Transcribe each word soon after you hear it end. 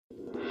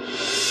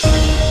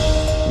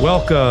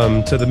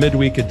Welcome to the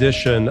midweek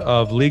edition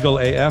of Legal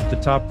AF, the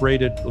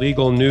top-rated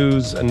legal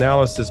news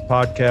analysis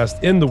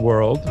podcast in the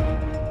world,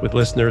 with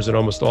listeners in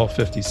almost all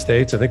 50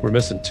 states. I think we're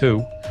missing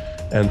 2,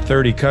 and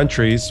 30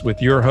 countries, with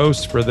your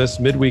host for this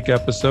midweek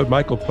episode,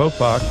 Michael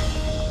Popak.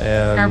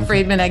 And Karen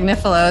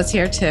Friedman-Agnifilo is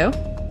here too.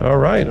 All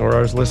right,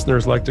 or as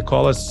listeners like to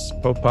call us,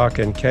 Popak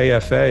and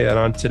KFA. And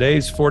on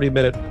today's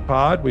 40-minute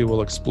pod, we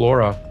will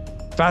explore a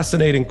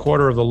fascinating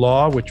quarter of the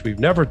law, which we've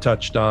never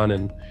touched on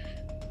in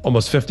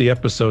almost 50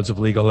 episodes of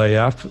Legal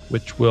AF,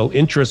 which will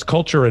interest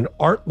culture and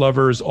art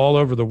lovers all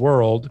over the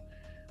world.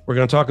 We're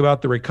going to talk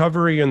about the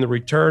recovery and the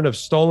return of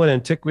stolen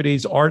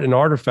antiquities, art, and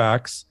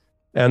artifacts,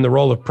 and the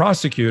role of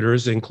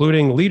prosecutors,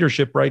 including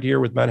leadership right here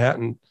with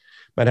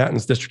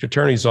Manhattan's District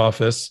Attorney's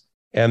Office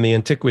and the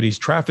Antiquities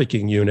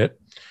Trafficking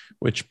Unit,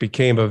 which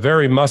became a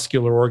very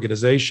muscular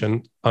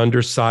organization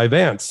under Cy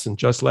Vance. And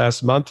just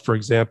last month, for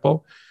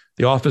example,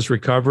 the office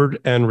recovered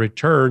and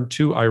returned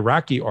 2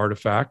 Iraqi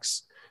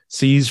artifacts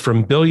seized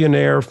from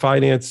billionaire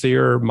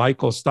financier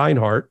Michael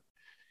Steinhardt,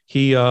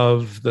 he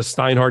of the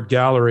Steinhardt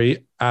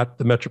Gallery at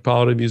the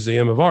Metropolitan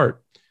Museum of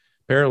Art.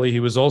 Apparently,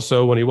 he was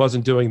also, when he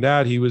wasn't doing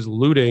that, he was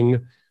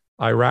looting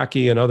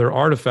Iraqi and other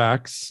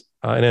artifacts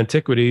and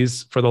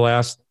antiquities for the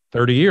last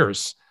 30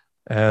 years.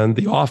 And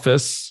the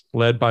office,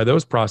 led by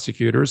those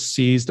prosecutors,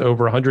 seized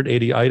over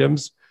 180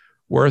 items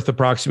worth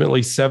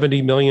approximately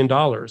 $70 million.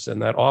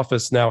 And that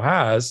office now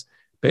has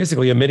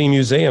basically a mini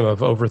museum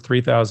of over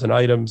 3,000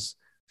 items,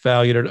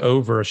 valued at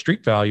over a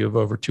street value of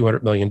over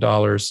 $200 million,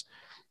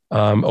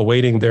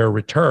 awaiting their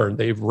return.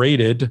 They've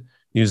raided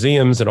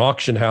museums and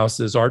auction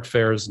houses, art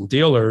fairs, and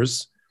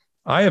dealers.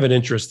 I have an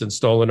interest in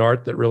stolen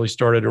art that really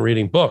started in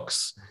reading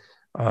books.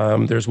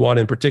 There's one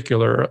in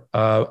particular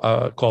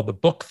called The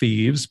Book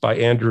Thieves by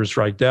Anders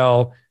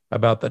Rydell,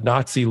 about the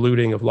Nazi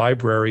looting of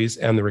libraries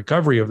and the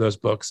recovery of those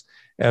books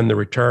and the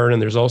return.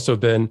 And there's also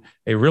been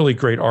a really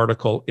great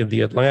article in The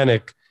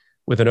Atlantic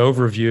with an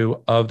overview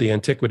of the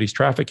Antiquities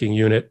Trafficking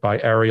Unit by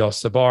Ariel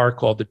Sabar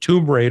called The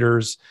Tomb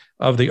Raiders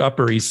of the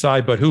Upper East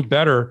Side. But who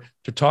better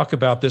to talk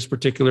about this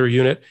particular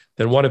unit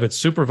than one of its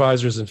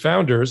supervisors and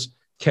founders,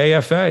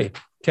 KFA.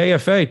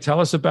 KFA,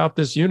 tell us about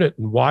this unit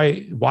and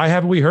why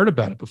haven't we heard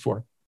about it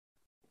before?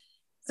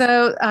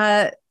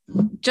 So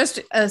just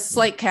a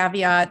slight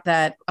caveat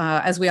that,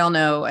 as we all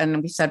know,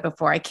 and we said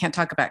before, I can't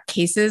talk about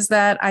cases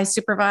that I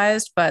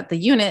supervised, but the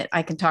unit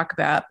I can talk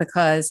about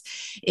because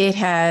it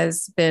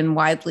has been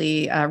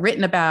widely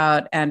written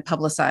about and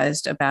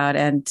publicized about.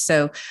 And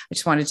so I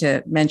just wanted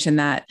to mention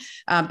that.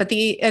 But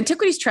the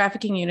Antiquities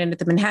Trafficking Unit at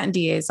the Manhattan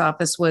DA's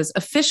office was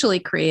officially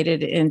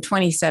created in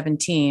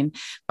 2017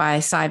 by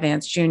Cy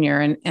Vance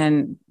Jr.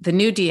 And the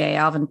new DA,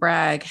 Alvin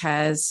Bragg,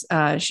 has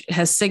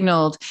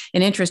signaled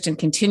an interest in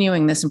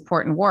continuing this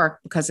important work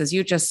because, as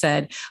you just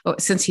said,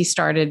 since he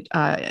started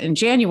in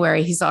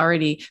January, he's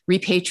already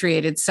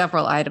repatriated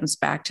several items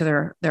back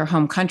to their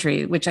home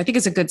country, which I think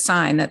is a good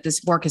sign that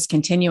this work is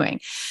continuing.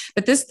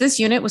 But this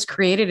unit was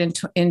created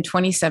in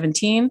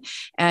 2017,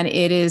 and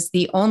it is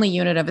the only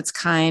unit of its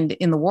kind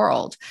in the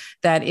world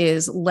that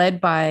is led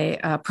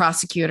by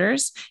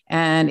prosecutors,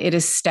 and it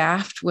is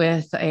staffed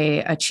with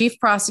a chief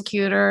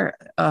prosecutor,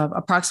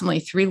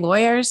 approximately 3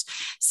 lawyers,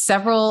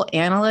 several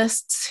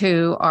analysts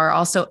who are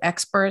also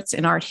experts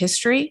in art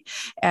history,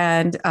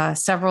 and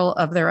several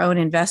of their own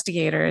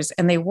investigators,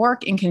 and they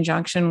work in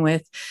conjunction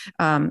with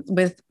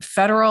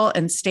federal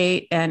and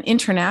state and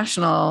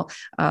international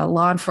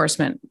law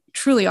enforcement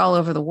truly all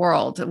over the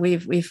world.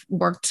 We've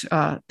worked,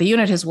 the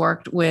unit has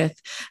worked with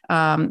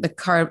the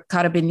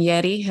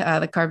Carabinieri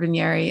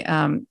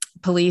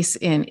police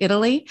in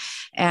Italy,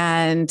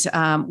 and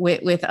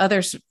with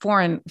other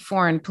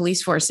foreign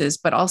police forces,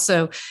 but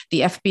also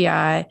the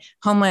FBI,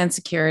 Homeland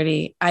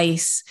Security,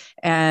 ICE,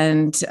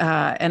 and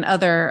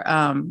other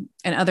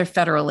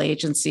federal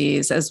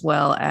agencies, as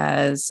well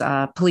as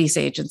police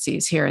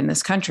agencies here in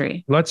this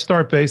country. Let's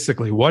start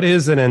basically. What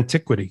is an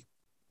antiquity?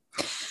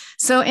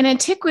 So an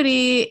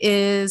antiquity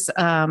is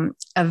a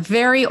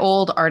very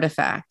old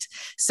artifact.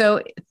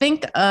 So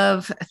think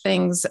of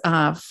things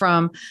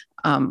from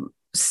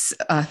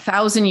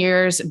 1,000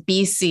 years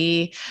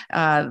BC,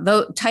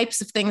 those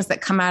types of things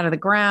that come out of the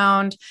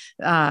ground,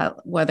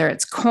 whether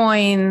it's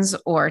coins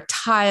or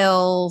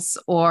tiles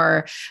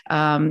or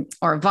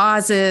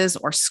vases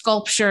or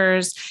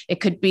sculptures.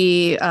 It could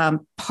be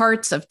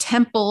parts of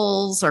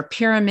temples or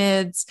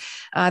pyramids,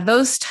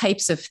 those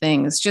types of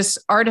things, just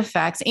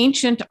artifacts,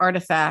 ancient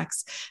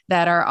artifacts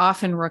that are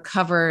often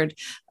recovered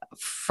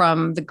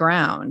from the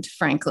ground,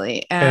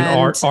 frankly.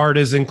 And art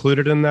is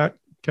included in that,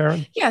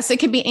 Karen? Yes, it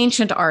can be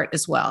ancient art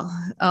as well.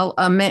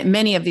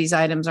 Many of these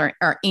items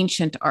are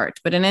ancient art,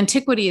 but an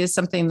antiquity is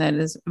something that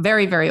is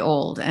very, very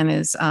old and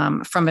is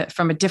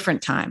from a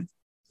different time.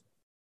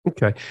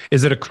 Okay.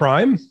 Is it a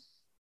crime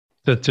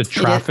to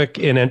traffic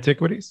in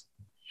antiquities?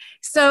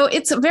 So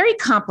it's very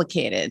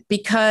complicated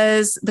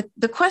because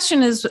the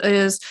question is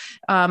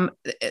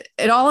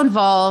it all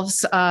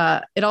involves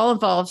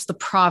the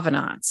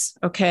provenance.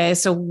 Okay,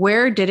 so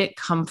where did it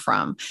come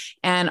from,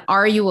 and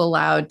are you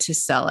allowed to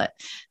sell it?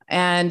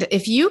 And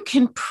if you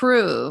can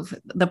prove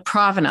the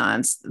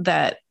provenance,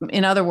 that,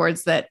 in other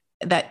words, that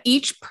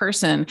each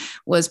person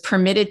was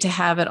permitted to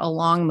have it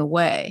along the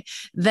way,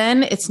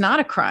 then it's not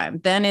a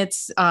crime. Then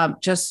it's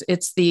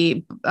it's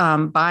the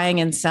buying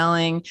and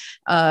selling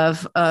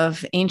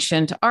of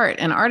ancient art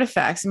and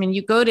artifacts. I mean,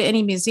 you go to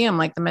any museum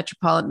like the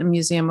Metropolitan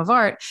Museum of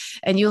Art,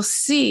 and you'll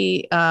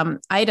see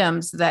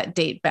items that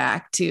date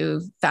back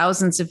to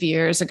thousands of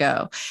years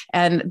ago.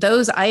 And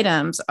those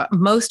items,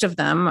 most of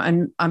them,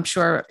 and I'm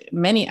sure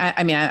many,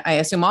 I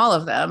assume all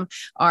of them,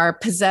 are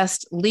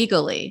possessed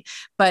legally.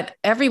 But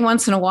every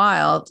once in a while,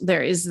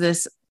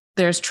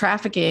 there's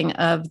trafficking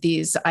of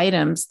these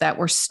items that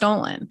were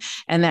stolen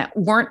and that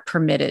weren't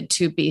permitted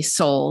to be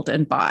sold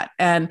and bought.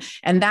 And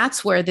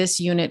that's where this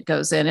unit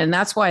goes in. And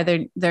that's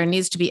why there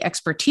needs to be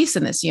expertise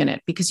in this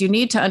unit, because you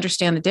need to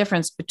understand the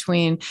difference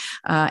between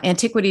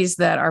antiquities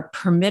that are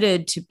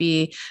permitted to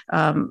be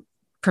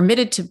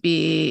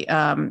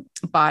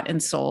bought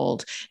and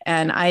sold,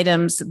 and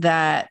items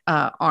that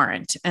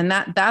aren't. And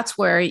that's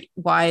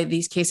why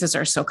these cases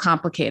are so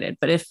complicated.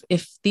 But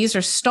if these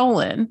are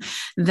stolen,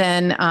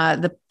 then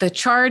the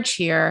charge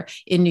here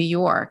in New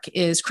York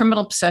is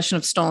criminal possession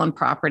of stolen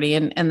property,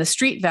 and the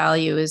street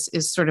value is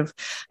sort of,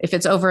 if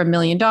it's over $1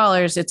 million,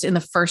 it's in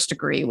the first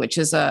degree, which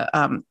is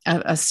a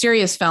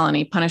serious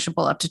felony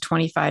punishable up to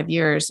 25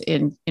 years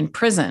in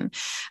prison.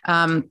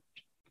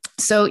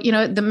 So,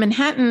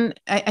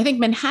 I think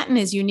Manhattan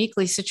is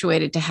uniquely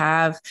situated to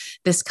have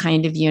this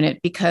kind of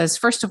unit because,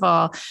 first of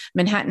all,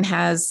 Manhattan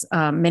has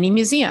many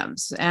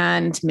museums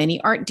and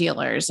many art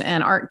dealers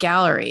and art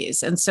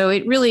galleries. And so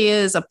it really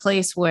is a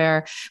place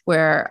where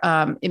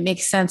it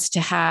makes sense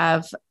to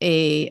have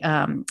a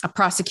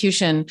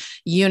prosecution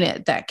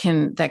unit that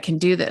can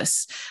do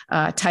this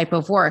type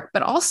of work.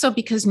 But also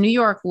because New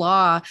York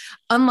law,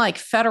 unlike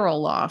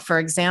federal law, for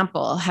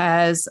example,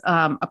 has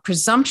a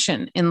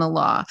presumption in the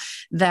law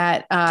that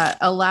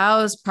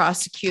allows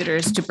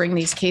prosecutors to bring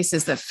these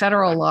cases that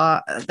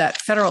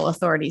federal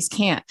authorities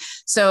can't.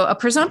 So a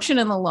presumption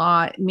in the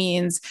law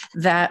means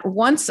that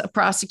once a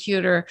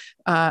prosecutor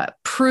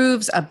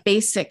proves a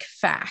basic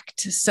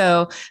fact,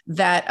 so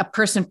that a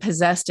person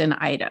possessed an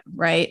item,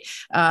 right?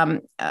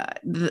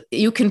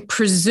 You can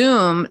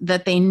presume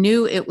that they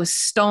knew it was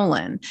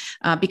stolen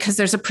because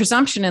there's a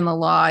presumption in the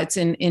law. It's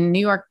in New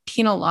York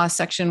Penal Law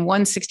Section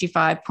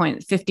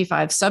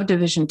 165.55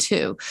 subdivision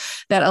 2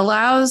 that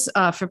allows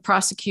for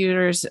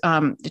prosecutors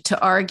to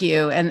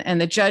argue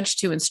and the judge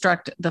to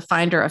instruct the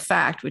finder of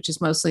fact, which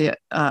is most of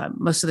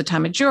the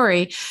time a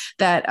jury,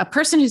 that a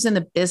person who's in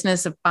the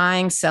business of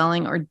buying,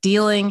 selling, or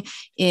dealing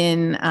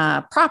in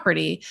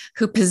property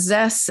who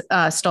possess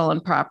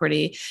stolen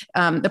property,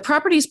 the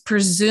property is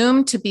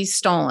presumed to be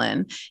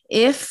stolen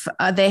if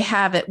they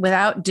have it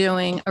without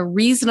doing a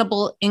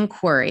reasonable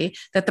inquiry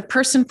that the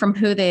person from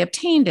who they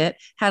obtained it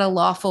had a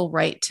lawful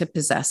right to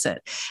possess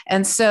it.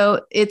 And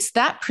so it's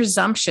that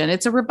presumption,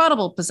 it's a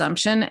rebuttable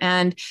presumption,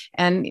 and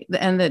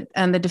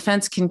the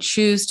defense can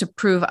choose to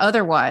prove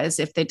otherwise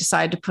if they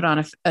decide to put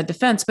on a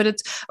defense. But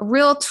it's a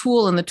real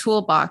tool in the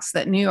toolbox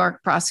that New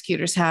York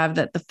prosecutors have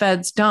that the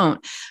feds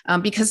don't,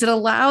 because it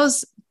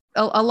allows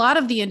a lot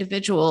of the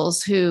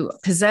individuals who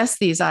possess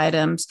these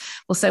items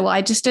will say, well,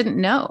 I just didn't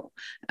know.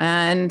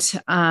 And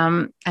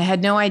I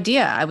had no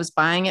idea. I was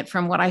buying it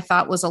from what I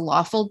thought was a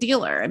lawful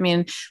dealer. I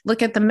mean,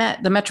 look at the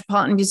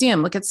Metropolitan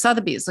Museum, look at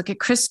Sotheby's, look at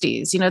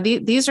Christie's.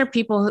 These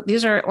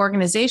are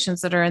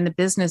organizations that are in the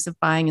business of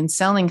buying and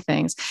selling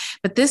things.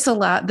 But this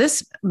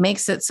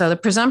makes it so, the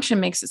presumption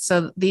makes it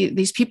so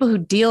these people who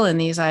deal in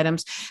these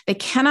items, they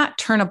cannot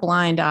turn a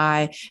blind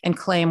eye and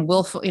claim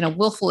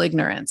willful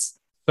ignorance.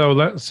 So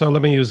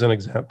let me use an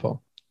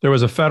example. There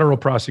was a federal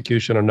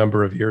prosecution a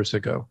number of years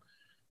ago.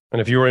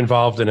 And if you were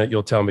involved in it,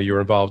 you'll tell me you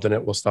were involved in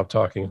it. We'll stop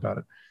talking about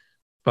it.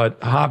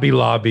 But Hobby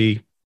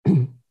Lobby,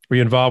 were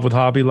you involved with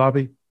Hobby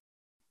Lobby?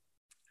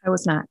 I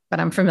was not, but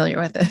I'm familiar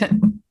with it.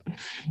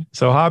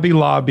 So Hobby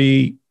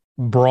Lobby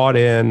brought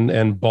in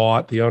and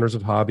bought, the owners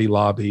of Hobby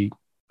Lobby,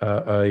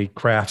 a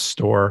craft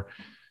store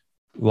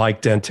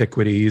like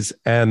Antiquities,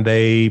 and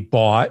they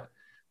bought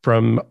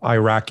from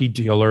Iraqi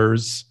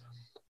dealers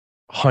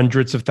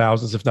hundreds of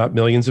thousands, if not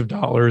millions of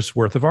dollars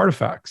worth of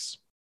artifacts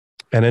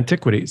and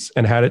antiquities,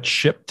 and had it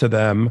shipped to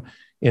them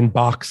in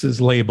boxes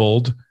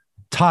labeled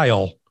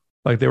tile,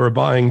 like they were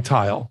buying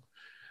tile.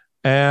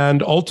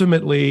 And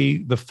ultimately,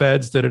 the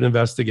feds did an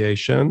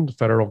investigation, the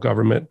federal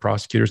government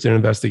prosecutors did an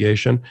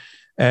investigation,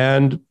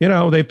 and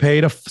they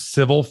paid a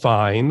civil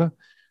fine.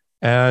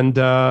 And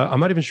I'm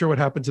not even sure what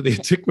happened to the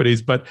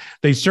antiquities, but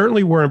they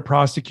certainly weren't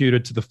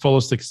prosecuted to the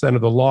fullest extent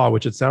of the law,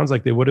 which it sounds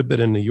like they would have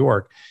been in New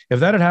York. If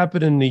that had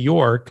happened in New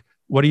York,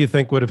 what do you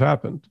think would have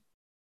happened?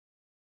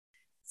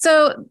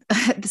 So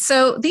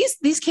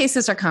these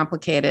cases are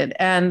complicated,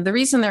 and the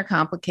reason they're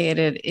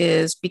complicated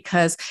is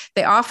because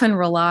they often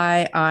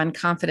rely on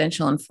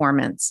confidential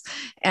informants,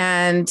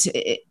 and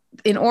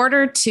in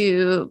order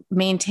to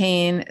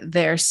maintain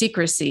their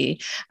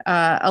secrecy,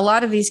 a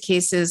lot of these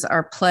cases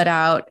are pled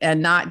out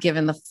and not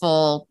given the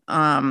full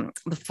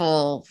the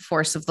full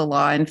force of the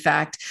law. In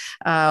fact,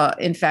 I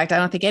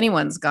don't think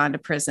anyone's gone to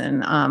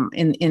prison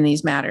in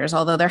these matters,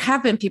 although there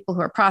have been people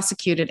who are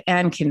prosecuted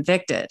and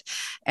convicted.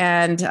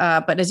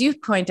 But as you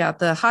point out,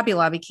 the Hobby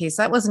Lobby case,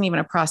 that wasn't even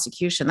a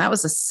prosecution. That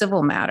was a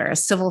civil matter, a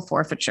civil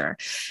forfeiture.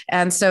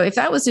 And so if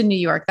that was in New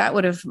York, that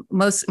would have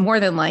more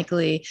than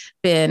likely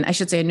been, I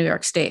should say in New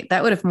York State,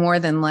 that would have more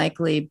than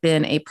likely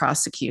been a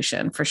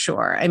prosecution for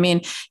sure. I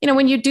mean,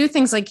 when you do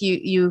things like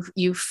you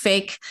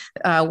fake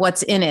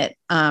what's in it,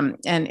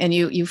 and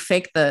you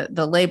fake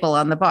the label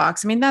on the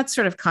box. I mean, that's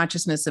sort of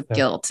consciousness of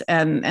guilt,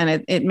 and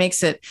it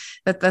makes it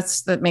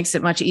that makes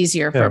it much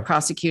easier for a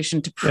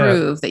prosecution to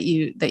prove that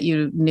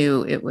you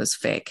knew it was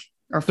fake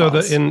or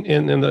false.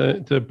 So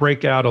to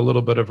break out a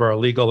little bit of our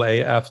legal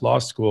AF law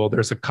school,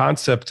 there's a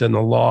concept in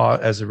the law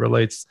as it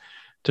relates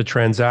to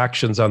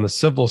transactions on the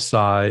civil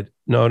side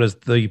known as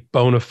the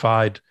bona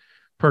fide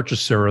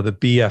purchaser, or the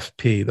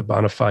BFP, the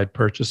bona fide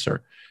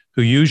purchaser,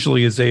 who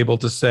usually is able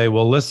to say,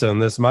 well, listen,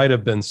 this might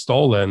have been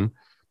stolen,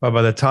 but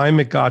by the time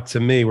it got to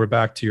me, we're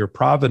back to your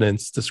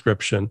provenance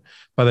description.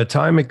 By the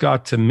time it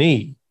got to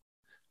me,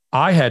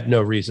 I had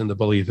no reason to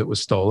believe it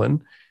was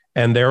stolen.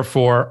 And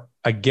therefore,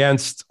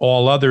 against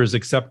all others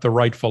except the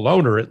rightful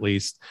owner, at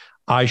least,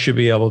 I should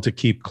be able to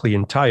keep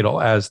clean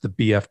title as the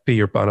BFP,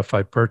 or bona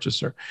fide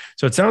purchaser.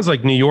 So it sounds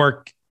like New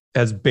York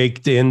has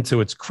baked into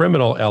its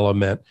criminal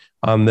element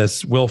on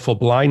this willful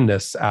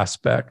blindness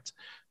aspect,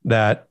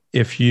 that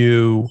if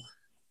you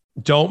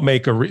don't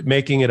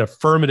making it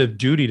affirmative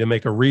duty to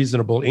make a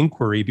reasonable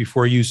inquiry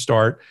before you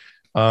start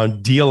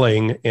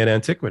dealing in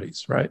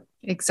antiquities, right?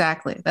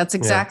 Exactly. That's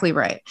exactly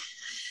right.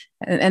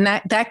 And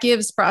that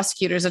gives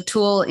prosecutors a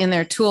tool in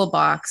their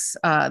toolbox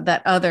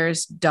that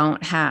others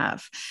don't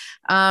have.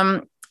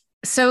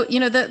 So,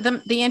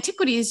 the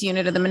Antiquities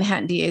unit of the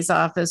Manhattan DA's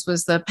office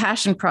was the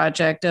passion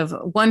project of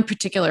one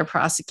particular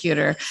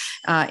prosecutor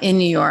in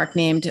New York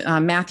named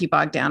Matthew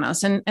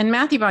Bogdanos. And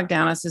Matthew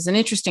Bogdanos is an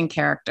interesting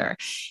character.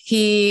 I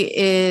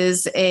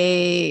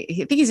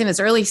think he's in his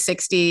early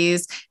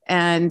 60s,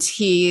 and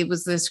he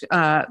was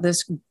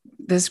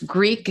this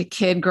Greek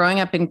kid growing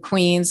up in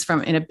Queens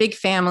in a big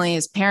family.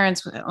 His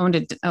parents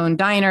owned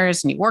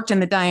diners, and he worked in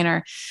the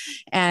diner.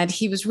 And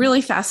he was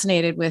really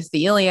fascinated with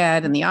the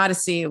Iliad and the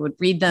Odyssey. He would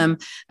read them.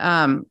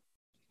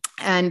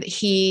 And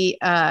he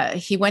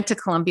went to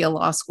Columbia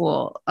Law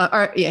School.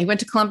 He went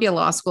to Columbia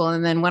Law School,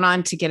 and then went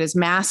on to get his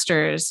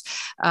master's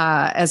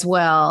as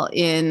well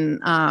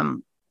in.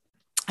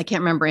 I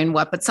can't remember in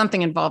what, but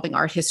something involving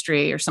art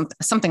history or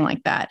something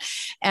like that.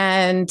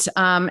 And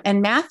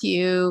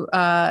Matthew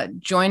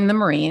joined the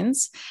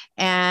Marines,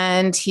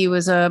 and he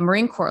was a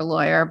Marine Corps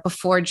lawyer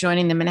before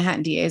joining the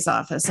Manhattan DA's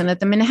office. And at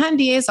the Manhattan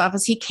DA's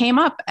office, he came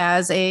up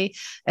as a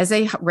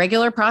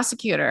regular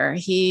prosecutor.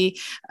 He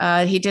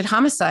did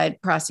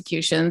homicide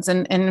prosecutions,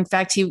 and in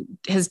fact, he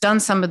has done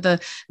some of the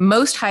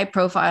most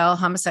high-profile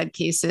homicide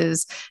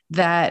cases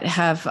that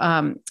have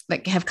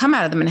come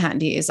out of the Manhattan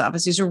DA's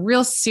office. He's a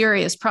real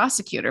serious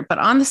prosecutor. But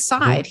on the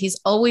side, he's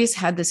always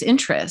had this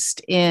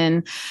interest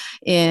in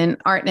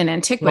art and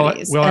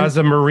antiquities. Well, as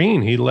a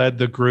Marine, he led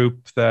the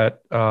group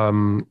that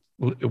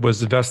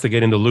was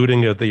investigating the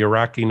looting of the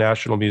Iraqi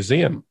National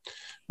Museum,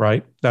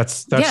 right?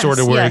 That's sort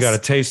of where he got a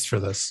taste for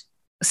this.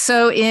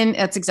 So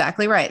that's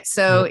exactly right.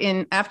 So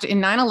in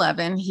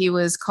 9/11, he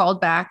was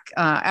called back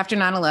after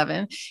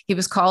 9/11, he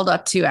was called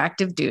up to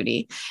active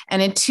duty.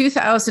 And in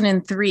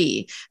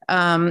 2003,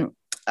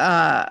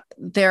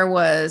 there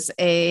was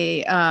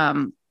a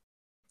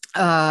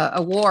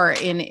war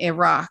in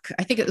Iraq.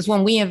 I think it was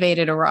when we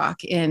invaded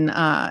Iraq in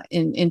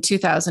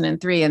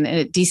 2003, and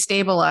it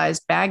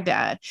destabilized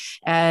Baghdad.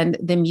 And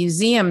the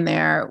museum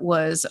there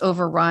was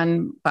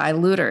overrun by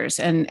looters,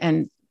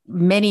 and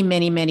many,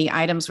 many, many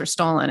items were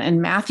stolen.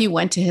 And Matthew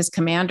went to his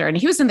commander, and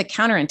he was in the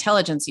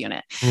counterintelligence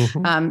unit.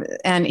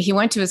 And he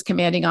went to his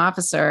commanding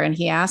officer, and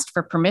he asked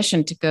for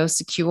permission to go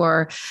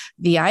secure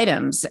the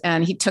items.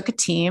 And he took a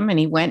team, and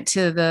he went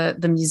to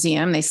the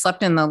museum. They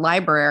slept in the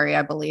library,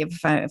 I believe,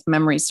 if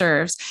memory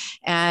serves.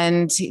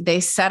 And they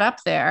set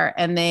up there,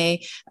 and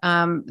they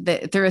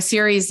through a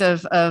series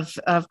of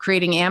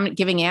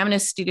giving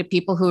amnesty to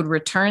people who would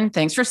return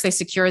things. First, they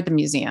secured the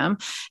museum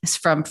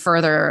from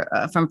further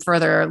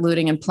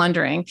looting and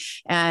plundering.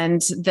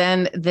 And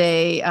then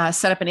they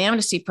set up an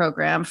amnesty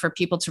program for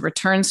people to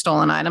return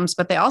stolen items.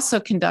 But they also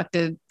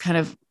conducted kind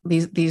of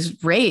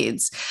these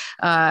raids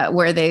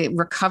where they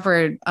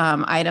recovered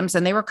items,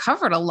 and they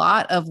recovered a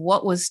lot of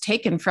what was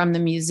taken from the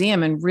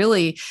museum, and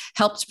really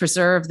helped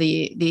preserve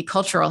the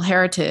cultural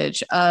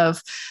heritage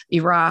of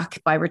Iraq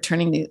by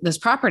returning this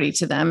property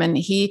to them. And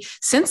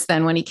since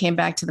then, when he came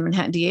back to the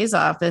Manhattan DA's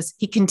office,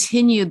 he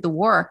continued the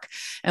work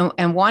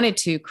and wanted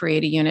to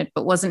create a unit,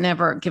 but wasn't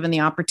never given the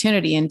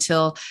opportunity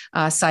until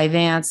Cy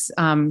Vance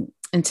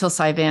until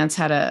Cy Vance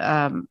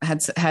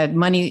had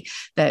money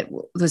that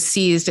was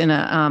seized in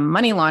a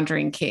money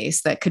laundering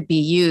case that could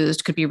be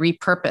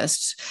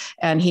repurposed,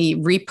 and he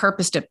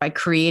repurposed it by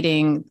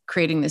creating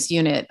this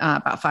unit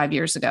about 5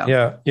 years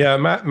ago. Yeah.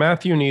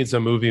 Matthew needs a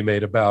movie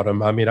made about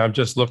him. I mean, I'm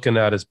just looking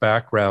at his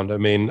background. I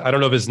mean, I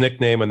don't know if his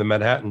nickname in the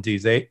Manhattan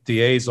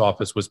DA's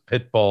office was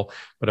Pitbull,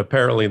 but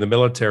apparently in the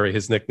military,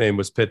 his nickname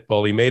was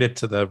Pitbull. He made it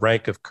to the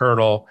rank of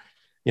colonel.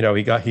 You know,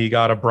 he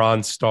got a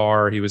Bronze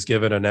Star. He was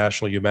given a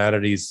National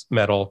Humanities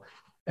Medal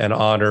and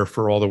honor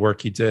for all the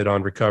work he did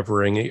on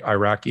recovering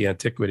Iraqi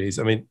antiquities.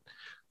 I mean,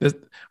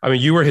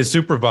 you were his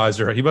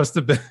supervisor. He must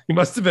have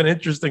been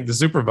interesting to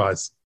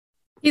supervise.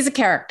 He's a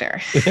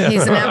character. Yeah.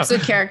 He's an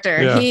absolute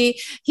character. Yeah.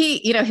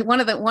 He, one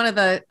of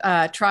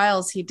the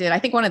trials he did, I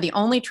think one of the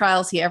only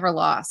trials he ever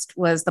lost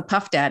was the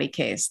Puff Daddy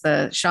case,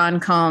 the Sean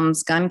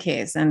Combs gun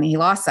case. And he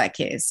lost that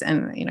case.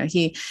 And,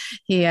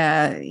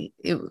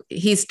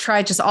 he's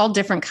tried just all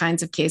different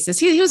kinds of cases.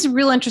 He was a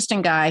real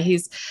interesting guy.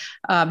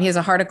 he has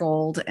a heart of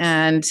gold,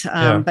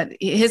 but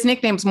his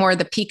nickname's more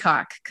the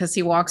Peacock because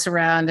he walks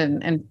around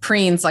and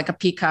preens like a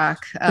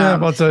peacock.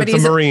 It's a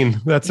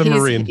Marine. That's a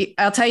Marine.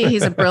 I'll tell you,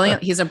 he's a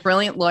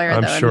brilliant lawyer.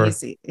 I'm though. sure. I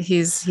mean,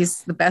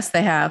 he's the best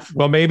they have.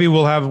 Well, maybe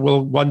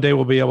one day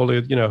we'll be able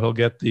to, he'll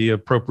get the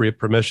appropriate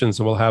permissions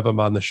and we'll have him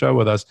on the show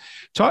with us.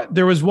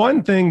 There was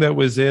one thing that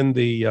was in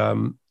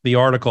the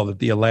article that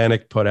the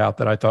Atlantic put out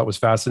that I thought was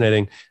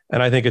fascinating.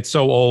 And I think it's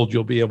so old,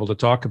 you'll be able to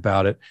talk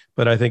about it.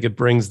 But I think it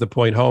brings the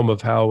point home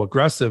of how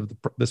aggressive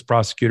this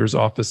prosecutor's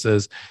office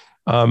is.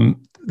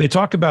 They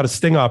talk about a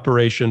sting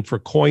operation for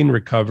coin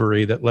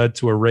recovery that led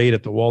to a raid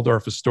at the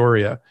Waldorf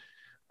Astoria.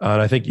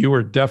 And I think you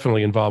were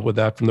definitely involved with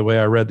that from the way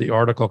I read the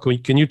article.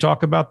 Can you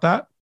talk about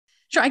that?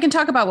 Sure. I can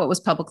talk about what was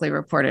publicly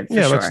reported.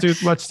 Sure.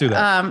 Let's do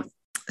that.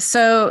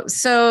 So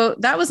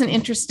that was an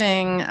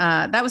interesting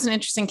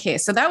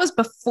case. So that was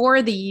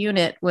before the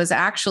unit was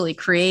actually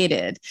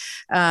created.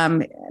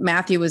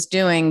 Matthew was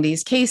doing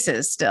these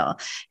cases still.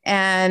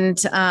 And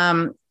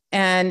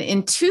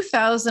in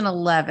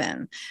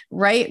 2011,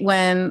 right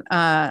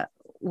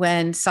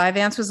when Cy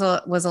Vance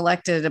was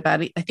elected,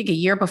 about, I think, a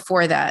year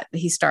before that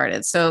he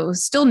started. So it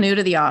was still new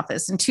to the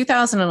office. In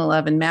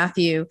 2011,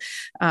 Matthew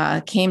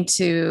came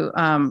to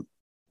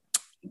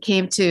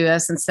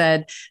us and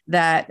said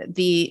that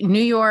the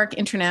New York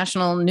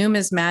International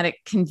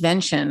Numismatic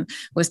Convention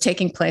was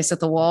taking place at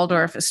the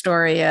Waldorf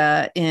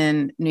Astoria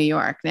in New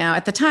York. Now,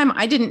 at the time,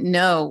 I didn't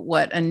know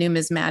what a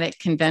numismatic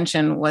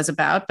convention was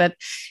about, but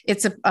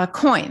it's a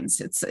coins.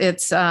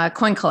 It's a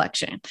coin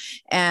collection,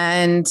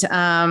 and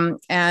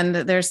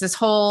there's this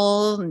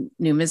whole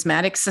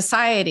numismatic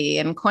society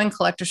and coin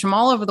collectors from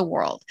all over the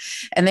world,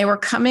 and they were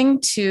coming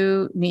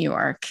to New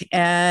York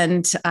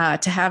and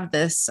to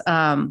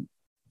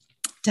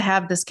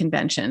have this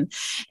convention.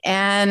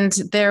 And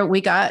there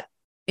we got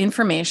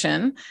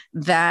information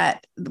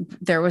that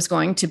there was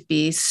going to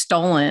be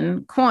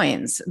stolen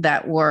coins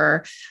that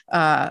were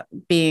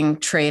being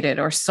traded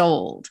or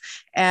sold.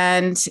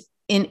 And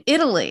in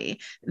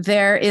Italy,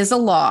 there is a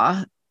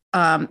law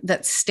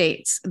that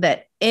states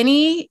that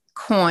any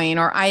coin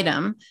or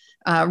item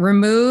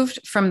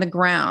removed from the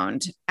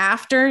ground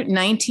after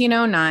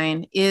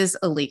 1909 is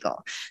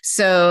illegal.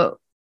 So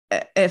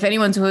if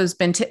anyone who's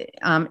been to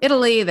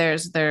Italy,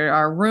 there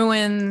are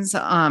ruins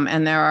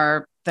and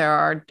there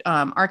are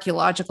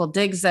archaeological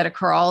digs that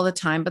occur all the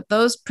time, but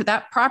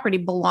that property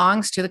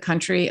belongs to the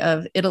country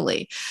of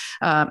Italy.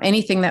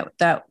 Anything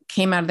that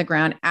came out of the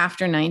ground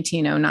after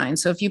 1909.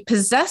 So if you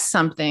possess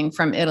something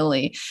from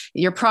Italy,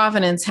 your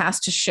provenance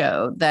has to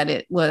show that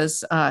it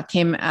was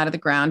came out of the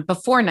ground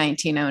before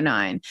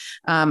 1909.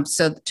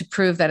 So to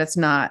prove that it's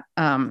not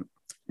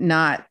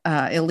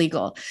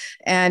illegal.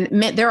 And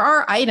there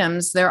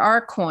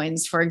are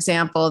coins, for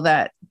example,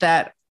 that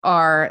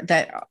are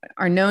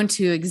known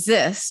to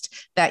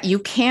exist that you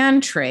can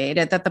trade,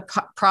 that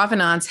the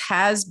provenance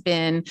has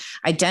been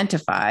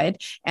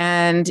identified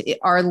and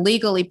are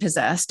legally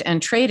possessed and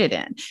traded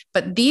in.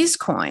 But these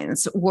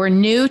coins were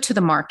new to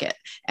the market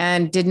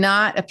and did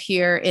not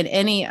appear in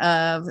any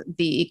of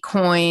the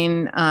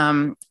coin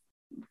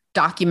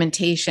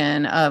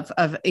documentation of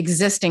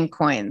existing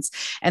coins.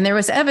 And there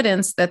was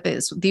evidence that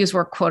these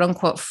were quote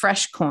unquote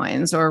fresh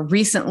coins or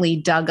recently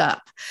dug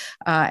up.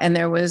 And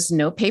there was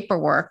no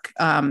paperwork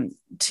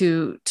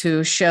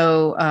to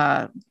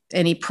show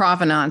any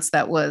provenance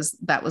that was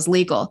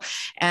legal.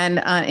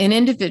 And an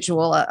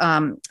individual,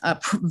 a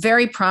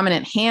very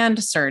prominent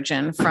hand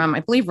surgeon from, I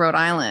believe, Rhode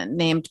Island,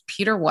 named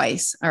Peter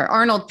Weiss, or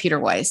Arnold Peter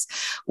Weiss,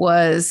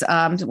 was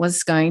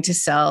going to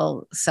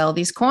sell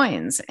these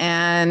coins.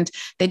 And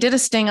they did a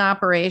sting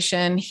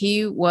operation.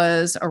 He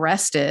was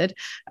arrested.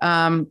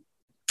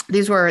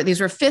 these were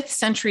 5th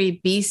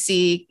century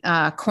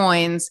BC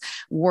coins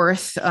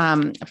worth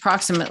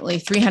approximately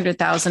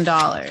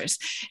 $300,000.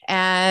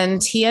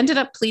 And he ended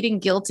up pleading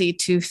guilty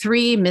to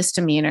 3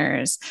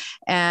 misdemeanors.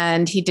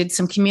 And he did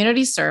some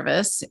community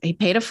service. He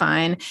paid a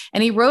fine.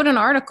 And he wrote an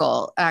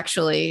article,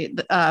 actually,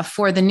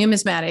 for the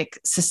Numismatic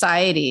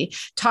Society,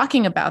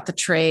 talking about the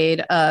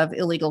trade of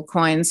illegal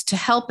coins to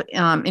help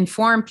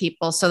inform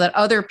people so that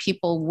other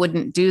people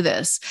wouldn't do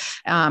this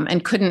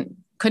and couldn't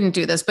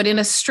do this, but in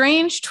a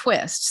strange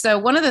twist. So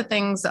one of the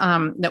things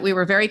that we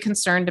were very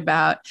concerned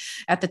about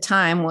at the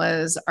time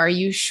was, are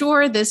you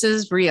sure this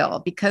is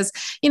real? Because,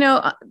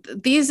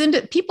 these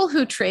people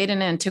who trade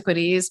in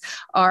antiquities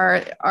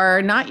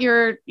are not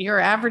your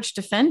average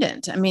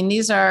defendant. I mean,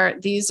 these are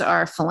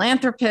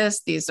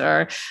philanthropists, these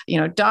are,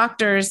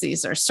 doctors,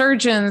 these are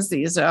surgeons,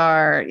 these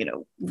are,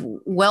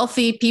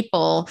 wealthy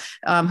people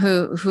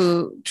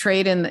who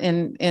trade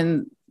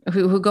in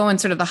who go in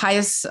sort of the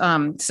highest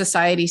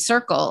society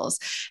circles.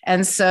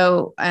 And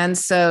so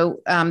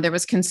there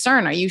was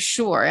concern. Are you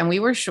sure? And we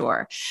were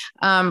sure.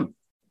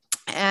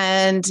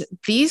 And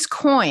these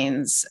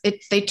coins,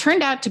 they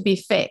turned out to be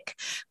fake,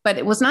 but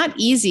it was not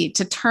easy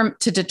to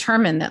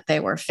determine that they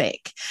were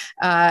fake.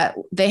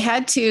 We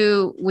had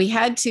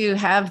to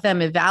have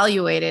them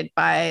evaluated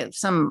by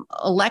some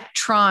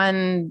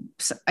electron,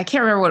 I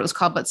can't remember what it was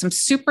called, but some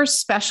super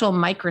special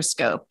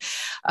microscope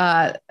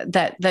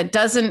that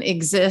doesn't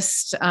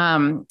exist.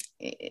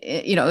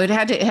 It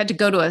had to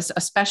go to a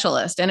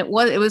specialist, and it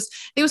was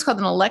called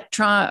an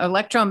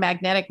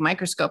electromagnetic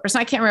microscope or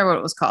something. I can't remember what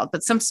it was called,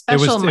 but some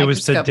special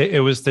microscope. It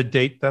was to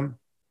date them.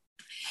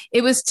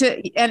 It was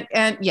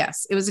and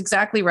yes, it was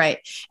exactly right.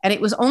 And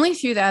it was only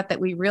through that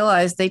we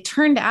realized they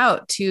turned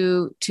out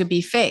to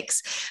be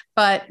fakes,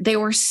 but they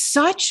were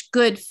such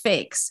good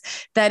fakes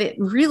that it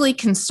really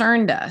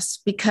concerned us,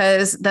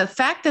 because the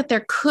fact that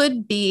there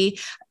could be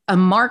a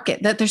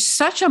market, that there's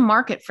such a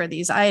market for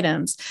these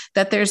items,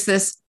 that there's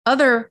this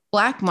other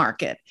black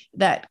market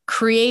that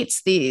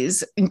creates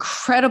these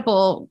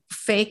incredible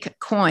fake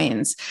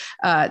coins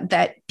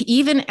that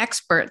even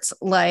experts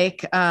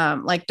like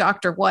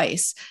Dr.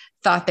 Weiss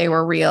thought they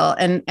were real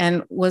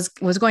and was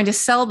going to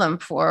sell them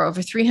for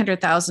over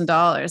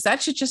 $300,000.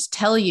 That should just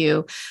tell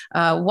you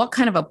what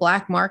kind of a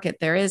black market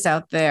there is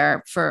out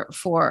there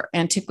for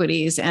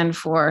antiquities and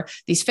for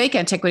these fake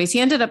antiquities. He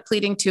ended up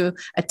pleading to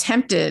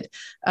attempted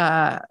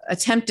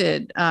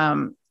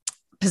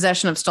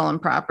possession of stolen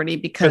property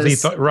because he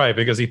thought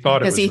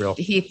it was real.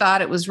 He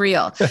thought it was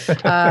real. So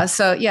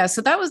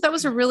that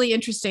was a really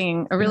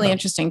interesting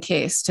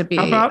case to be.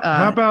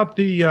 How about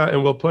the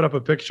and we'll put up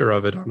a picture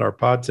of it on our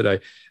pod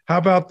today. How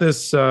about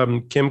this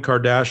Kim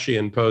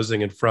Kardashian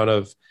posing in front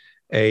of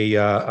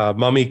a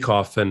mummy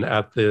coffin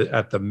at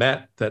the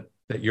Met that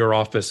your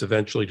office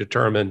eventually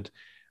determined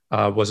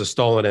was a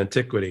stolen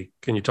antiquity?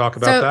 Can you talk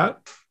about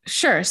that?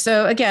 Sure.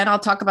 So again, I'll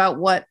talk about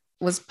what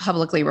was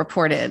publicly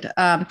reported.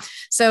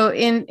 So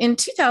in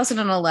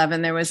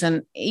 2011, there was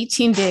an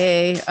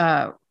 18-day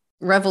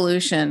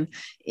revolution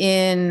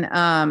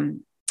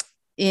in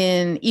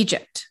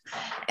Egypt.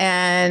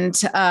 And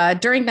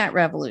during that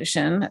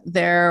revolution,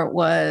 there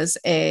was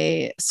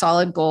a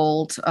solid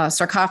gold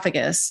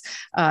sarcophagus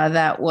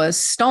that was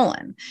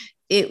stolen.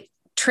 It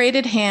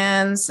traded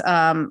hands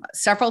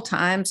several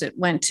times. It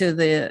went to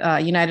the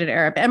United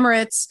Arab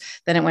Emirates,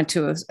 then it went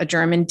to a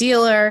German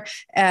dealer,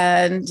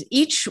 and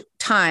each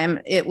time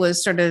it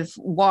was sort of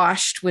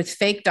washed with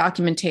fake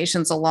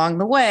documentations along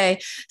the way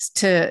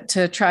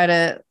to try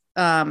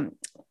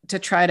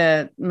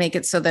to make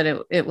it so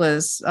that it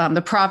was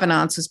the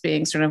provenance was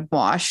being sort of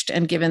washed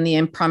and given the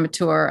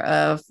imprimatur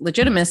of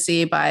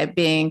legitimacy by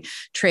being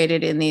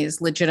traded in these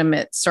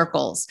legitimate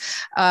circles.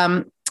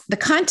 The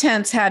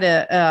contents had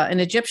an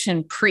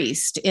Egyptian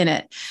priest in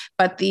it,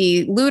 but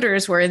the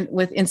looters were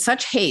in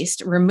such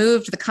haste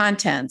removed the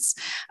contents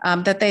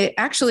that they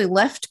actually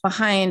left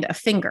behind a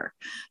finger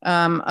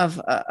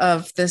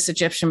of this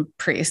Egyptian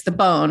priest, the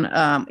bone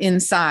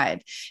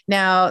inside.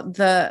 Now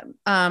the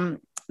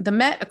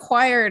Met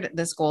acquired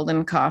this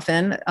golden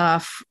coffin.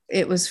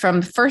 It was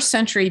from the 1st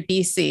century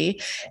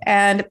BC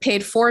and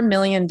paid $4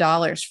 million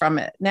from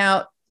it.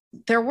 Now,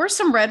 there were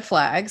some red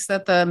flags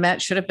that the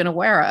Met should have been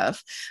aware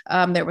of.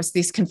 There was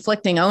these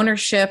conflicting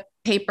ownership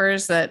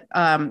papers that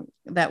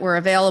were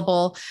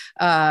available,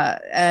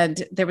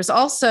 and there was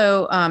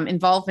also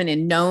involvement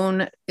in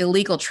known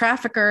illegal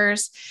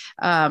traffickers.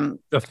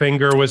 The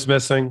finger was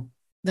missing.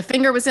 The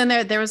finger was in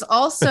there. There was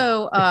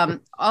also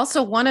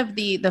one of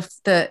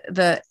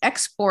the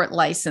export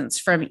license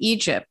from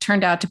Egypt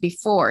turned out to be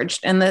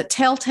forged, and the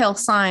telltale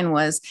sign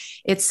was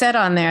it said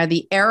on there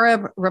the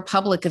Arab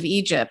Republic of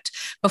Egypt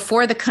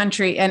before the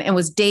country, and it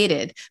was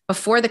dated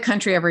before the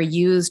country ever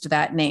used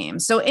that name.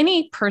 So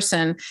any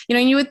person,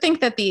 you would think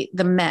that the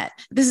Met,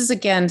 this is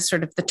again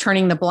sort of the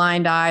turning the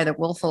blind eye, the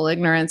willful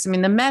ignorance. I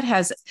mean, the Met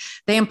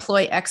they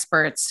employ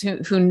experts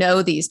who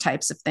know these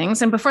types of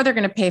things, and before they're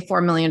going to pay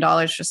 $4 million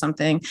for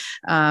something,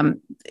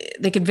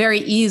 they could very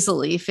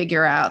easily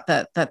figure out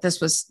that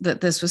this was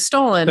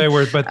stolen.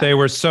 They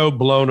were so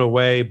blown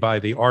away by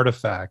the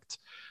artifact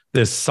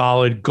this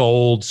solid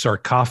gold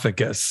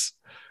sarcophagus,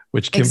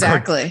 which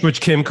Exactly.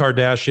 which Kim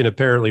Kardashian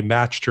apparently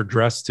matched her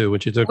dress to when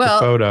she took the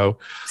photo.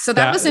 So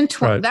that was in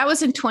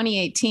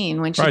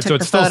 2018 when she took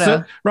the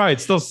photo.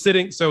 It's still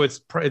sitting. So it's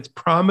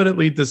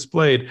prominently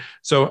displayed.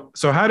 So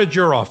how did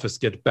your office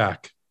get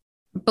back?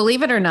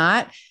 Believe it or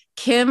not,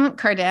 Kim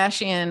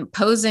Kardashian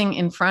posing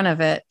in front of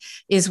it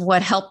is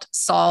what helped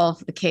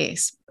solve the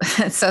case.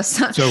 so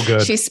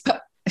good.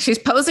 She's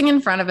posing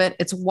in front of it.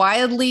 It's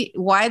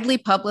widely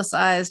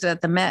publicized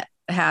that the Met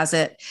has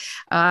it,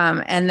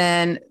 and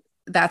then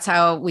that's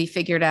how we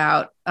figured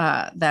out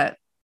that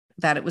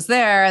it was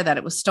there, that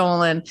it was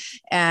stolen,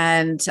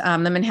 and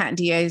the Manhattan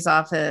DA's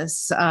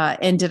office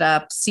ended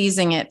up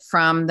seizing it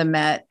from the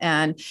Met.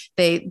 And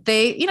they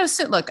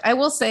so look, I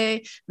will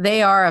say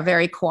they are a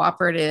very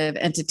cooperative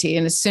entity,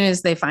 and as soon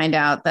as they find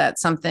out that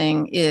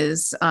something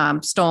is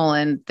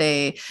stolen,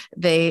 they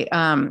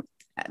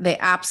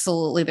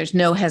absolutely, there's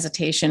no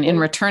hesitation in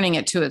returning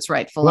it to its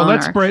rightful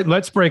owner.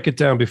 Let's break it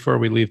down before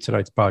we leave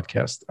tonight's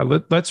podcast.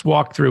 Let's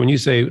walk through. When you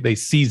say they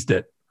seized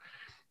it,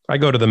 I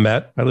go to the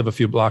Met. I live a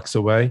few blocks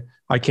away.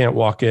 I can't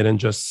walk in and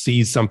just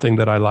seize something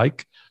that I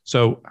like.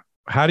 So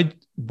how do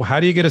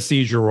you get a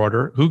seizure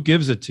order? Who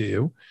gives it to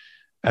you?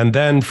 And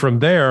then from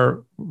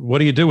there, what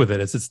do you do with it?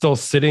 Is it still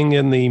sitting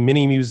in the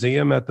mini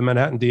museum at the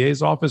Manhattan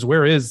DA's office?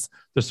 Where is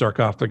the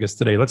sarcophagus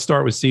today? Let's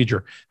start with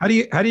seizure. How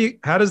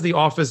does the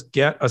office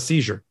get a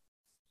seizure?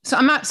 So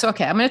I'm going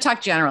to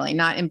talk generally,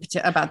 not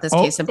about this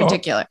case in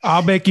particular.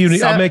 I'll make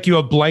you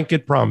a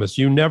blanket promise.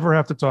 You never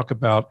have to talk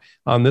about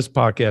on this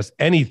podcast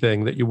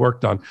anything that you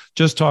worked on.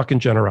 Just talk in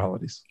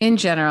generalities. In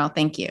general,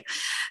 thank you.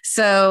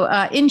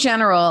 So in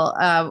general,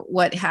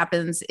 what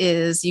happens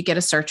is you get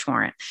a search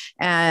warrant,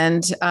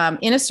 and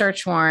in a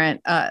search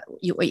warrant,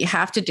 what you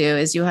have to do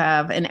is you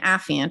have an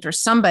affiant or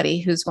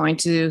somebody who's going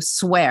to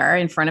swear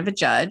in front of a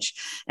judge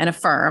and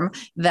affirm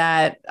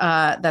that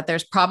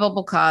there's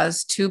probable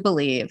cause to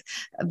believe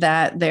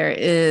that there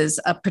is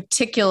a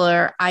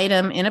particular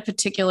item in a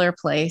particular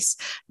place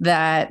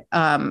that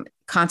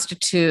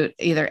constitute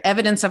either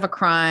evidence of a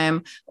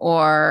crime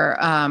or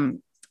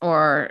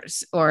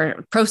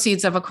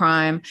proceeds of a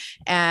crime,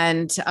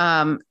 and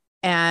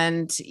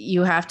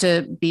you have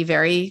to be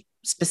very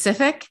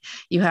specific.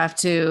 You have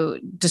to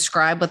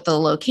describe what the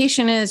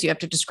location is. You have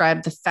to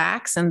describe the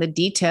facts and the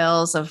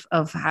details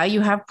of how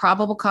you have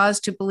probable cause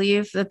to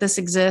believe that this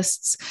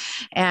exists,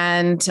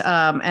 and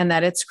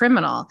that it's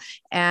criminal.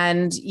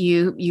 And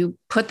you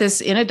put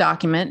this in a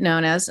document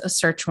known as a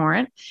search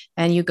warrant,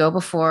 and you go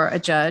before a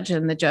judge,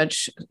 and the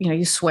judge,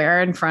 you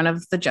swear in front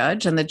of the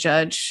judge, and the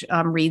judge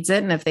reads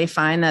it. And if they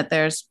find that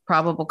there's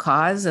probable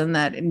cause and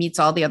that it meets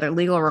all the other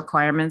legal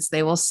requirements,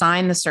 they will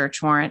sign the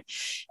search warrant,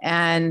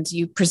 and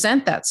you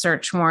present that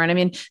search warrant. I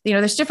mean,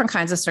 there's different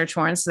kinds of search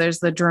warrants. There's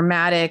the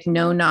dramatic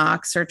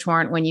no-knock search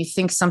warrant when you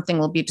think something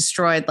will be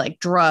destroyed, like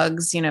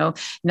drugs,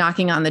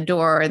 knocking on the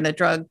door, and the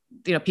drug,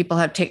 people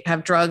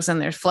have drugs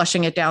and they're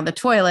flushing it down the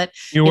toilet.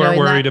 You weren't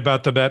worried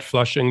about the Met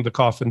flushing the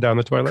coffin down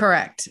the toilet?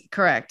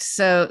 Correct.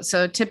 So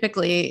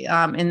typically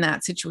in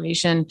that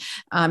situation,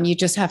 you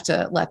just have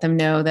to let them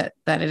know that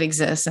it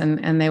exists,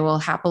 and they will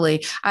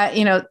happily,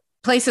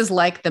 places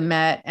like the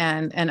Met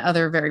and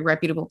other very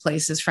reputable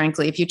places,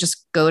 frankly, if you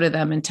just go to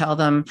them and tell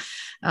them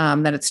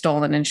that it's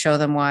stolen and show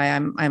them why,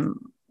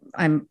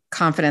 I'm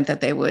confident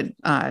that they would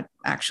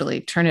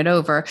actually turn it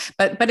over,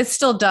 but it's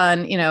still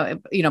done,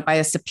 by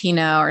a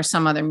subpoena or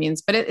some other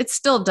means. But it's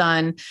still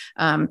done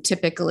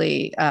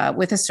typically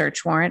with a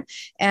search warrant,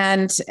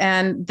 and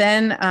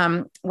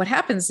then what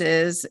happens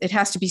is it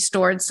has to be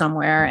stored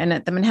somewhere. And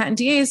at the Manhattan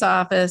DA's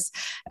office,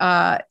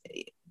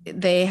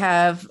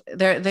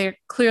 they're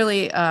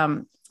clearly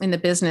in the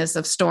business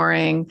of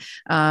storing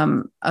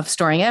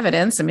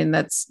evidence. I mean,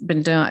 that's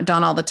been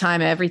done all the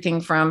time.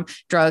 Everything from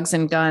drugs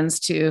and guns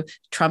to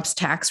Trump's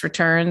tax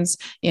returns.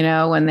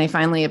 When they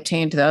finally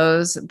obtained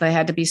those, they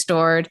had to be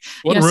stored.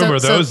 What room are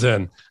those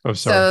in? Oh,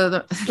 sorry. So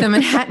the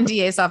Manhattan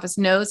DA's office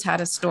knows how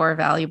to store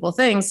valuable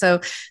things.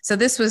 So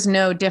this was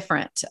no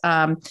different.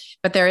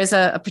 But there is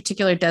a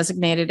particular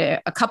designated,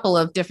 a couple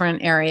of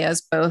different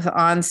areas, both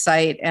on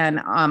site and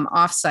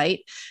off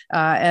site.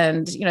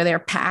 And they're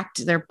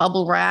packed, they're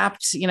bubble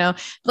wrapped.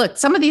 Look,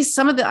 some of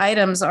the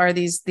items are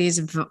these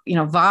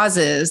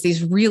vases,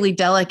 these really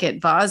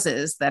delicate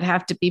vases that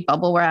have to be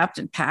bubble wrapped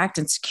and packed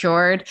and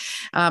secured.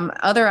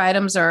 Other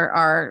items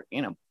are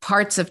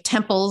parts of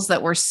temples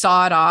that were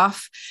sawed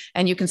off,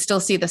 and you can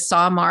still see the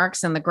saw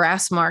marks and the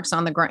grass marks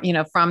on the ground,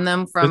 from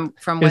them from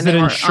when they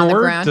were on the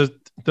ground.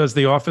 Does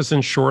the office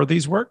insure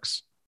these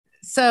works?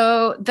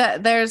 So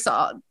there's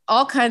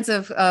all kinds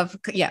of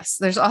yes,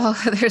 there's all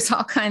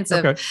kinds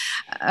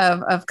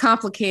of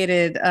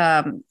complicated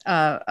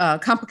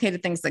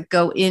complicated things that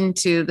go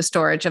into the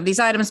storage of these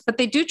items, but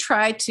they do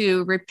try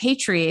to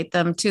repatriate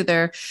them to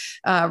their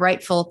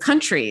rightful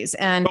countries.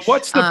 And but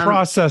what's the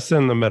process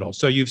in the middle?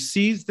 So you've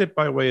seized it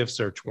by way of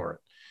search warrant.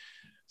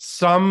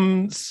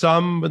 Some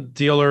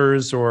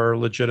dealers or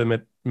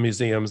legitimate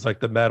museums like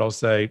the Met will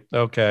say,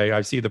 "Okay,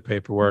 I see the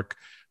paperwork,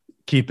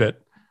 keep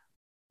it."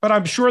 But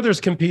I'm sure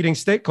there's competing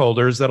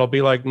stakeholders that'll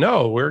be like,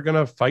 no, we're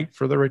going to fight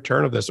for the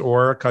return of this.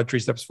 Or a country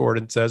steps forward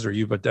and says, or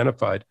you've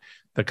identified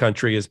the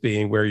country as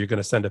being where you're going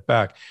to send it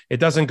back. It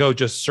doesn't go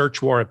just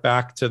search warrant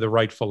back to the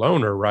rightful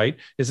owner, right?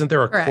 Isn't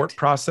there a Correct. court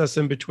process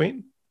in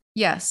between?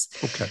 Yes.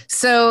 Okay.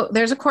 So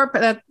there's a court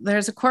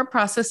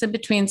process in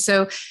between.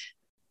 So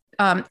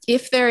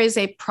if there is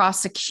a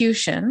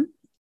prosecution,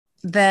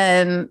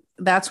 then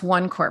that's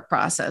one court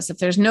process. If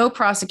there's no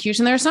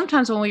prosecution, there are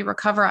sometimes when we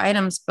recover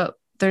items, but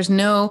there's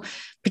no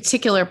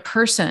particular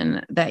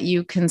person that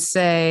you can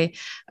say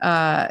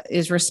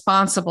is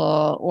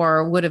responsible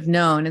or would have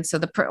known. And so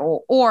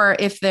or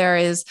if there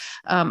is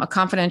a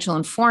confidential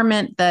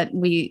informant that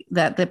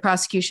the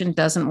prosecution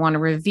doesn't want to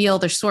reveal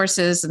their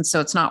sources, and so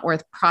it's not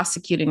worth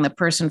prosecuting the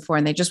person for,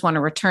 and they just want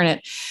to return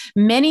it.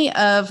 Many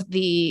of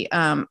the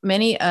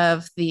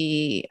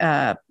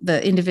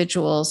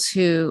individuals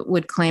who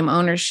would claim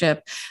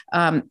ownership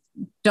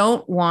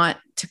don't want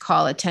to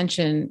call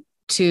attention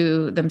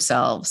to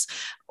themselves.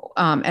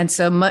 And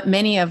so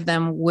many of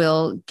them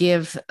will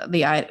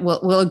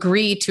will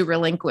agree to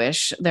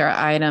relinquish their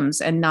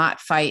items and not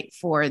fight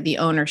for the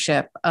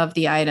ownership of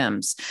the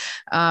items.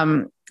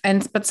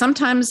 But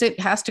sometimes it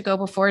has to go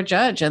before a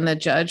judge, and the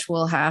judge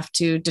will have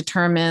to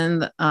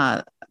determine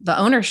the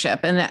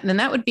ownership, and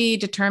that would be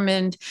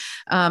determined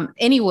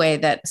any way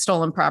that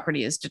stolen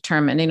property is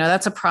determined.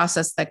 That's a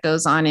process that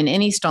goes on in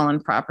any stolen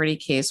property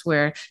case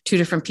where two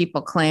different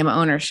people claim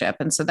ownership,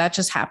 and so that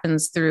just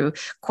happens through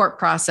court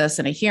process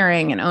and a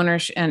hearing, and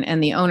ownership,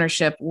 and the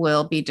ownership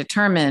will be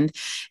determined,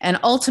 and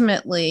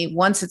ultimately,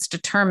 once it's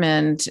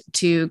determined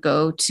to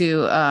go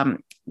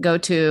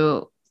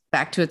to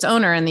back to its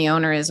owner, and the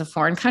owner is a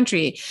foreign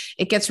country,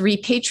 it gets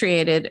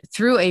repatriated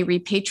through a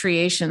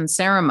repatriation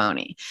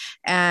ceremony.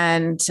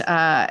 And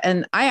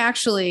I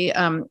actually,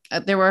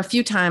 there were a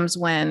few times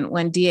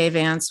when DA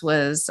Vance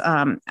was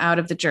out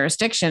of the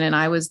jurisdiction, and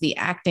I was the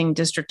acting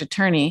district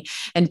attorney.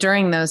 And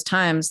during those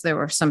times, there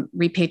were some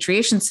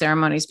repatriation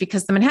ceremonies,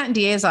 because the Manhattan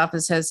DA's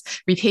office has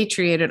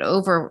repatriated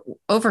over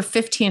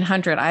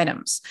 1,500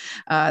 items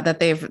that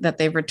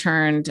they've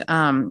returned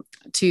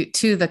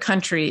to the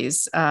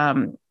countries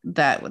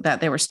that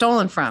they were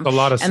stolen from. A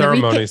lot of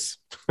ceremonies.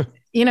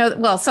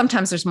 Well,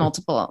 sometimes there's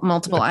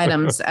multiple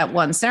items at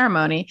one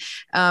ceremony,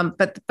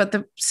 but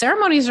the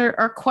ceremonies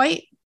are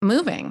quite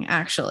moving.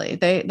 Actually,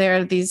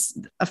 they're these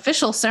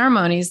official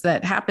ceremonies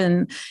that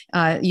happen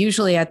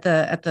usually at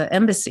the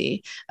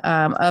embassy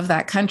of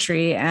that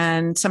country,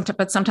 and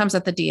sometimes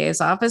at the DA's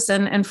office,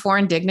 and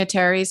foreign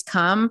dignitaries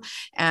come,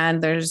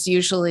 and there's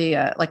usually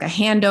an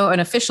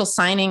official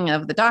signing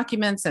of the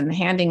documents and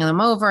handing them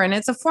over, and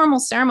it's a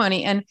formal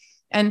ceremony.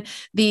 And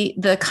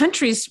the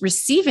countries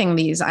receiving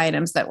these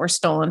items that were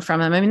stolen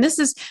from them, I mean, this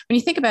is, when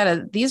you think about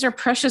it, these are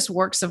precious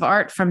works of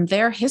art from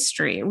their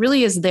history. It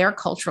really is their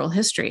cultural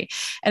history.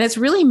 And it's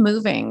really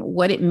moving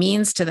what it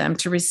means to them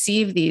to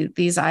receive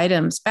these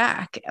items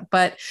back.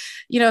 But,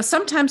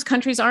 sometimes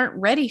countries aren't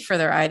ready for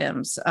their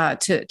items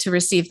to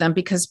receive them,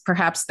 because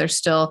perhaps they're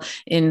still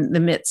in the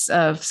midst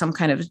of some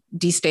kind of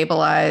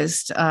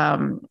destabilized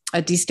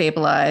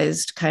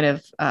kind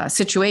of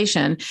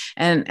situation.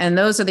 And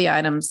those are the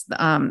items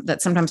that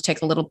sometimes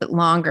take a little bit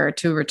longer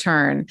to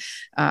return.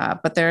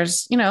 But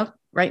there's,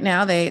 right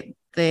now they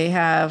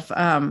have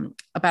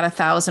about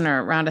 1,000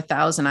 or around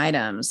 1,000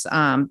 items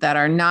that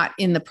are not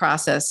in the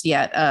process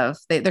yet of,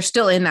 they're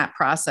still in that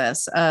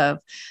process of,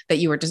 that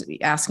you were just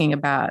asking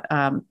about,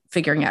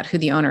 figuring out who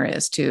the owner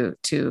is to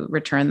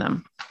return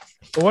them.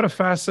 Well, what a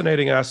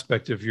fascinating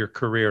aspect of your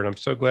career. And I'm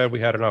so glad we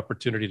had an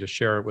opportunity to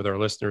share it with our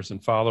listeners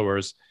and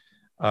followers.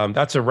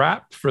 That's a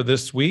wrap for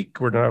this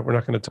week. We're not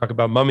going to talk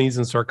about mummies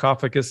and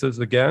sarcophaguses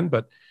again,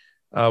 but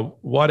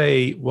what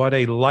a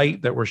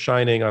light that we're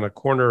shining on a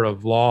corner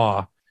of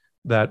law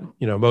that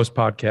most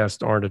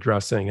podcasts aren't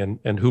addressing,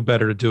 and who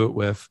better to do it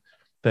with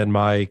than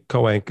my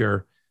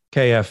co-anchor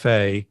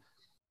KFA.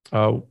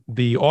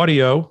 The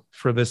audio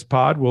for this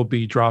pod will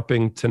be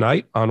dropping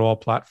tonight on all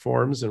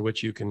platforms in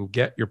which you can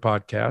get your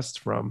podcasts,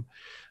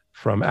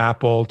 from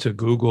Apple to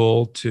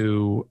Google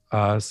to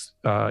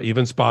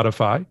even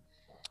Spotify.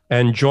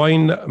 And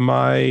join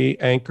my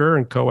anchor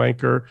and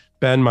co-anchor,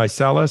 Ben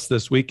Meiselas,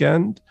 this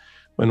weekend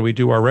when we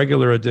do our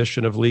regular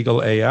edition of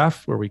Legal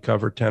AF, where we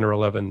cover 10 or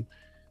 11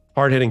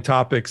 hard-hitting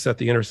topics at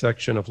the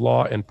intersection of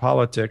law and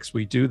politics.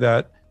 We do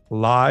that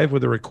live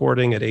with a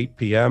recording at 8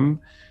 p.m.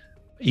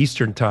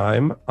 Eastern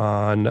Time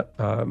on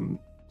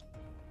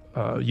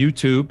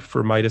YouTube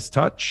for Midas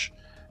Touch,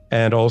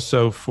 and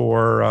also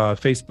for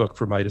Facebook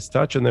for Midas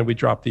Touch. And then we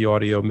drop the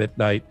audio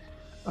midnight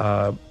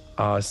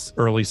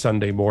early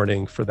Sunday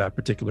morning for that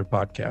particular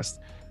podcast.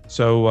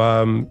 So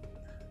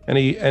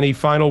any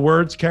final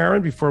words,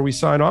 Karen, before we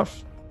sign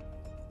off?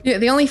 Yeah,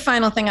 the only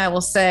final thing I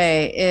will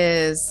say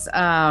is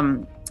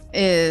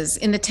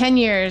in the 10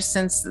 years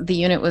since the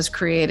unit was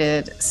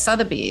created,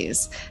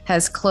 Sotheby's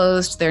has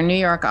closed their New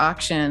York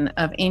auction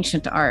of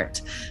ancient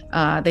art.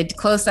 They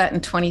closed that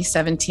in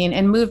 2017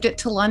 and moved it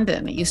to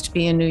London. It used to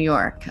be in New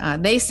York.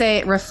 They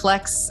say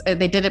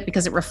they did it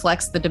because it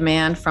reflects the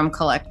demand from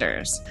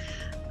collectors.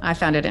 I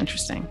found it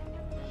interesting.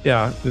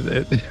 Yeah,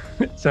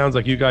 it sounds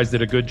like you guys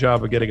did a good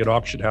job of getting an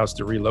auction house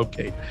to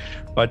relocate.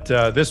 But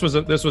this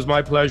was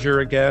my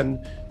pleasure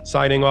again.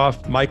 Signing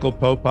off, Michael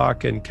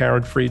Popak and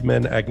Karen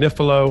Friedman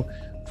Agnifilo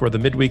for the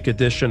midweek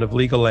edition of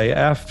Legal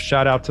AF.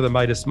 Shout out to the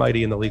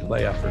Mighty and the Legal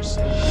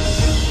AFers.